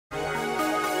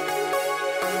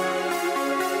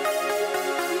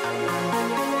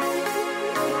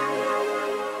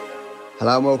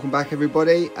Hello and welcome back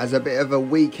everybody. As a bit of a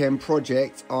weekend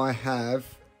project, I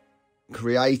have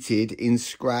created in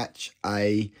Scratch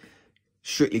a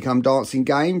Strictly Come Dancing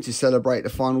game to celebrate the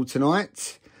final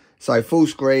tonight. So full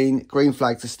screen, green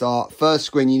flag to start. First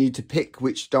screen, you need to pick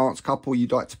which dance couple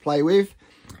you'd like to play with.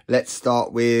 Let's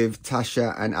start with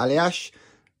Tasha and Aliash.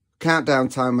 Countdown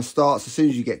timer starts as soon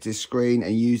as you get to the screen,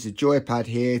 and use the joypad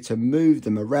here to move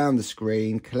them around the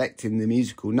screen, collecting the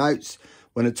musical notes.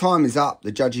 When the time is up,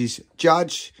 the judges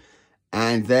judge,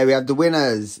 and there we have the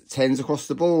winners, 10s across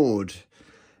the board.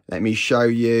 Let me show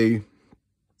you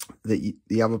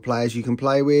the other players you can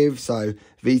play with. So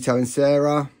Vito and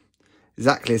Sarah,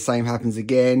 exactly the same happens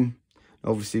again.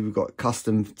 Obviously we've got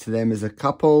accustomed to them as a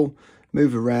couple.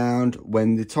 Move around.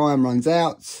 When the time runs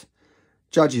out,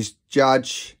 judges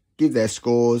judge, give their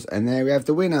scores, and there we have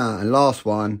the winner. And last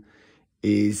one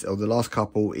is, or the last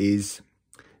couple is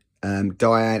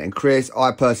Diane and Chris.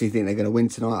 I personally think they're going to win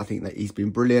tonight. I think that he's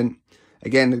been brilliant.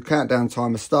 Again, the countdown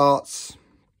timer starts.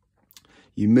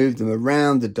 You move them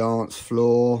around the dance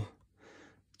floor.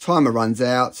 Timer runs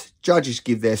out. Judges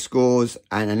give their scores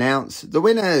and announce the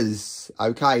winners.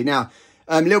 Okay, now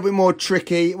a little bit more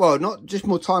tricky. Well, not just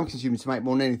more time consuming to make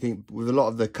more than anything, with a lot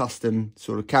of the custom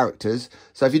sort of characters.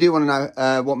 So if you do want to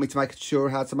know, want me to make a tutorial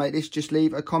how to make this, just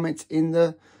leave a comment in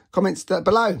the comments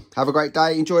below. Have a great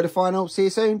day. Enjoy the final. See you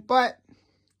soon. Bye.